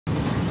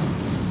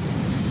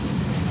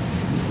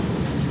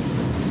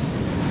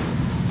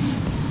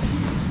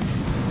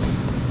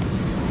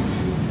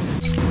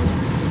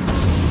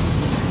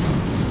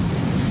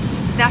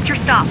What's your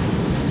stop?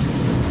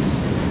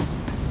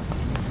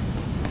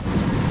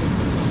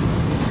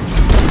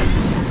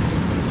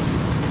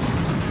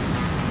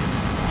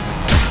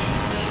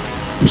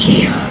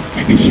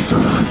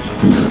 GR-74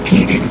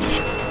 located.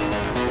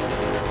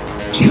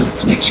 Kill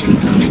switch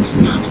component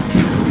not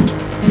found.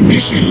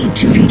 Permission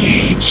to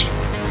engage.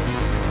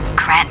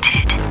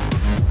 Granted.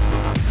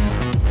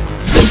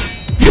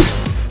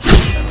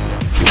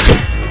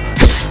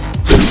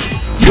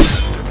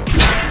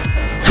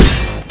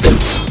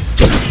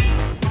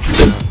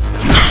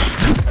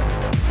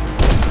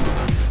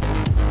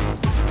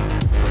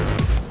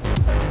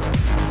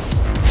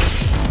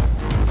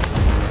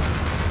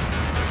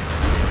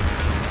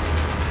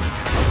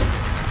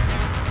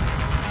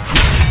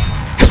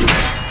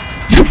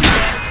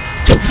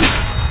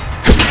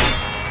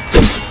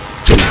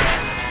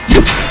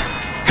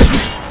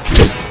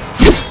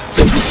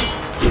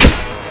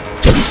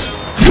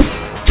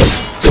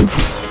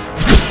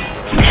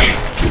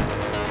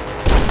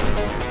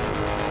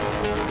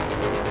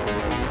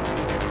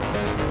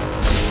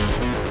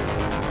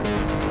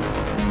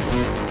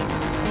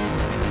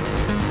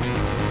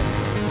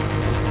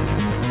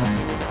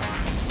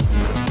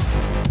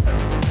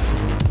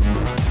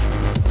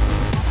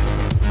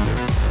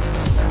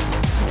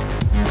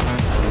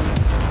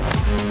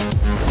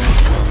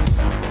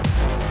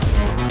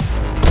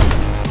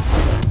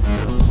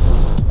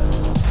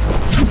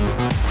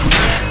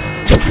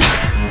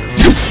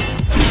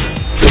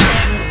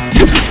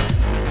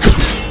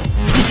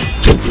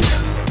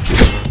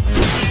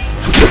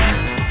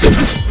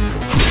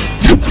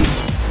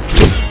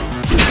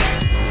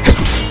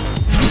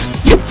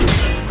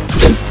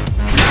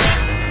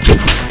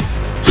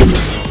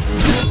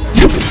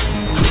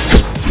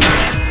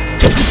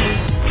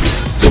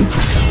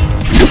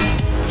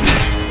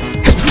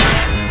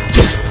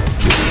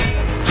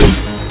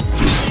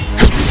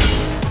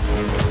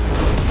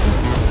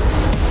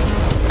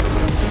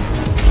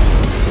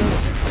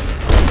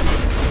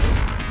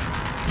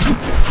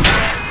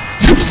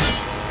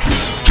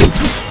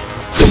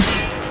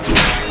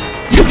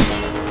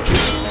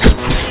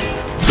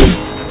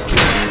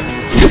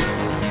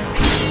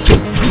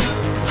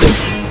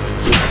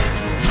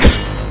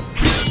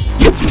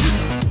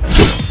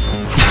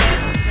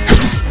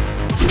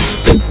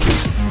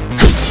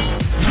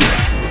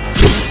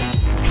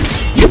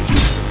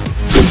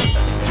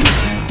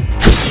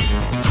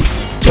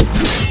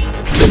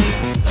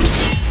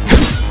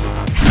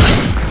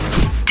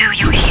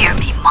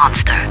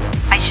 Monster.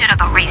 I should have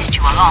erased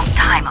you a long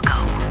time ago.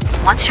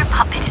 Once your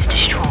puppet is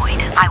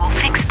destroyed, I will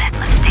fix that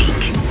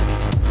mistake.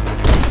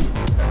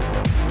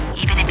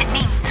 Even if it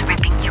means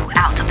ripping you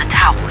out of the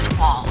tower's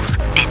walls,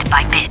 bit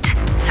by bit,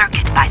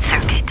 circuit by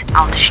circuit,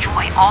 I'll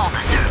destroy all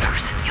the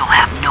servers. You'll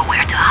have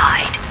nowhere to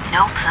hide,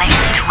 no place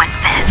to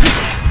invest.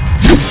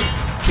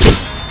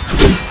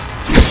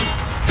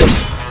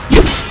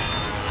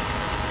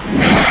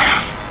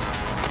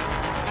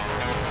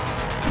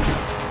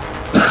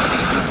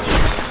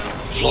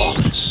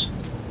 Flawless.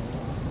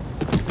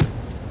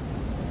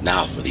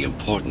 Now for the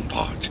important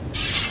part.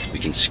 We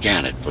can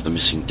scan it for the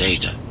missing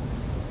data.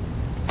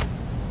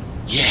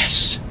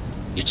 Yes,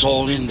 it's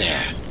all in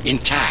there,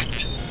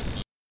 intact.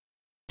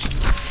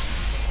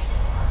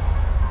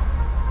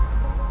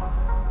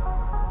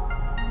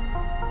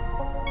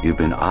 You've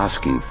been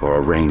asking for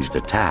a ranged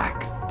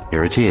attack.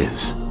 Here it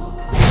is.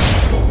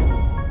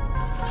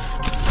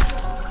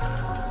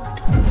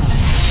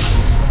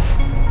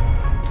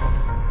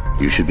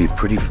 You should be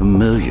pretty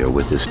familiar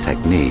with this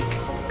technique,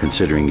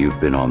 considering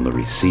you've been on the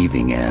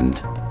receiving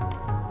end.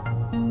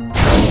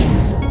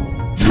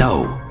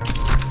 No.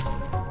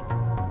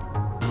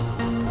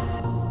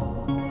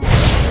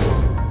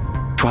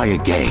 Try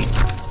again.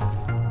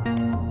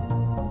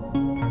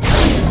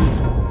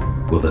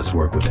 Will this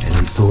work with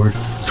any sword?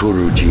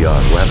 Tsuru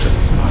GR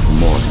weapons are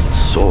more than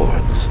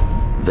swords.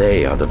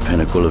 They are the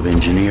pinnacle of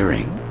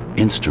engineering,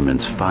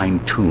 instruments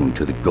fine-tuned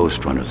to the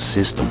Ghostrunner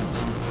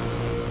systems.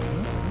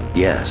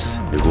 Yes,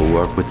 it will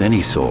work with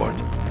any sword.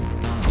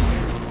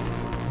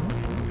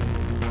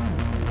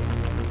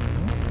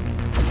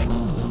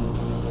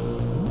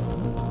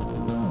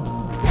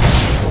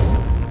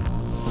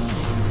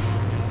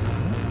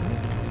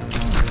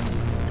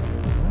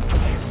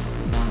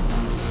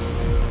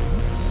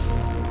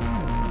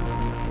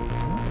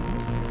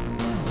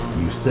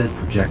 You said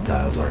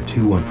projectiles are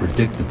too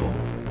unpredictable.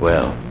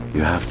 Well, you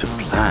have to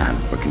plan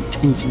for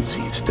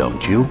contingencies,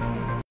 don't you?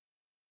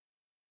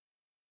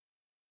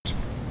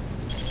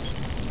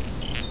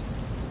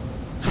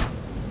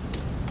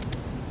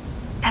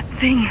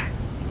 Thing.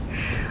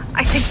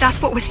 I think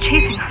that's what was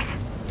chasing us.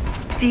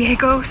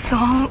 Diego,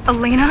 Saul,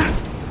 Elena?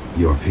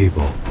 Your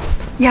people.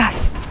 Yes.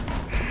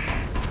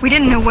 We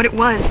didn't know what it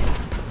was.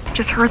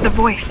 Just heard the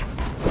voice.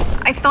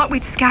 I thought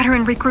we'd scatter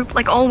and regroup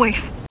like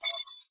always.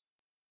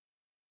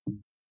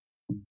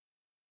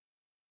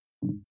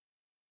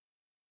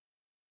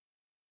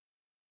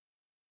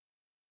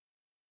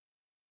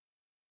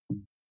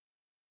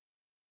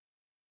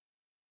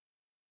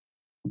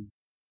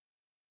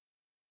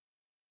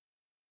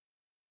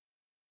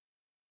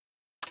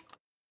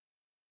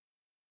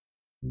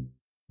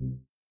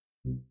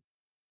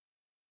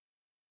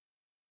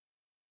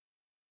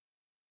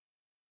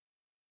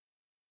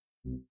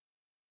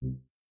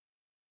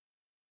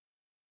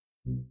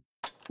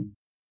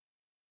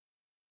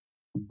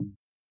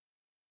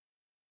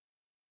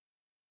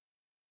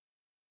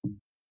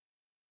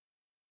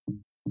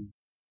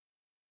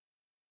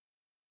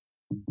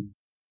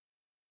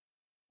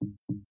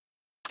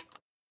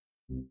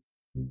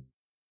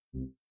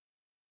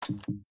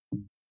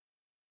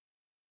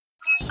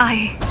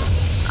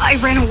 I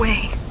ran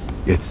away.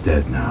 It's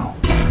dead now.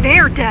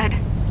 They're dead.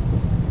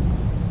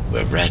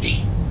 We're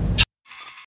ready.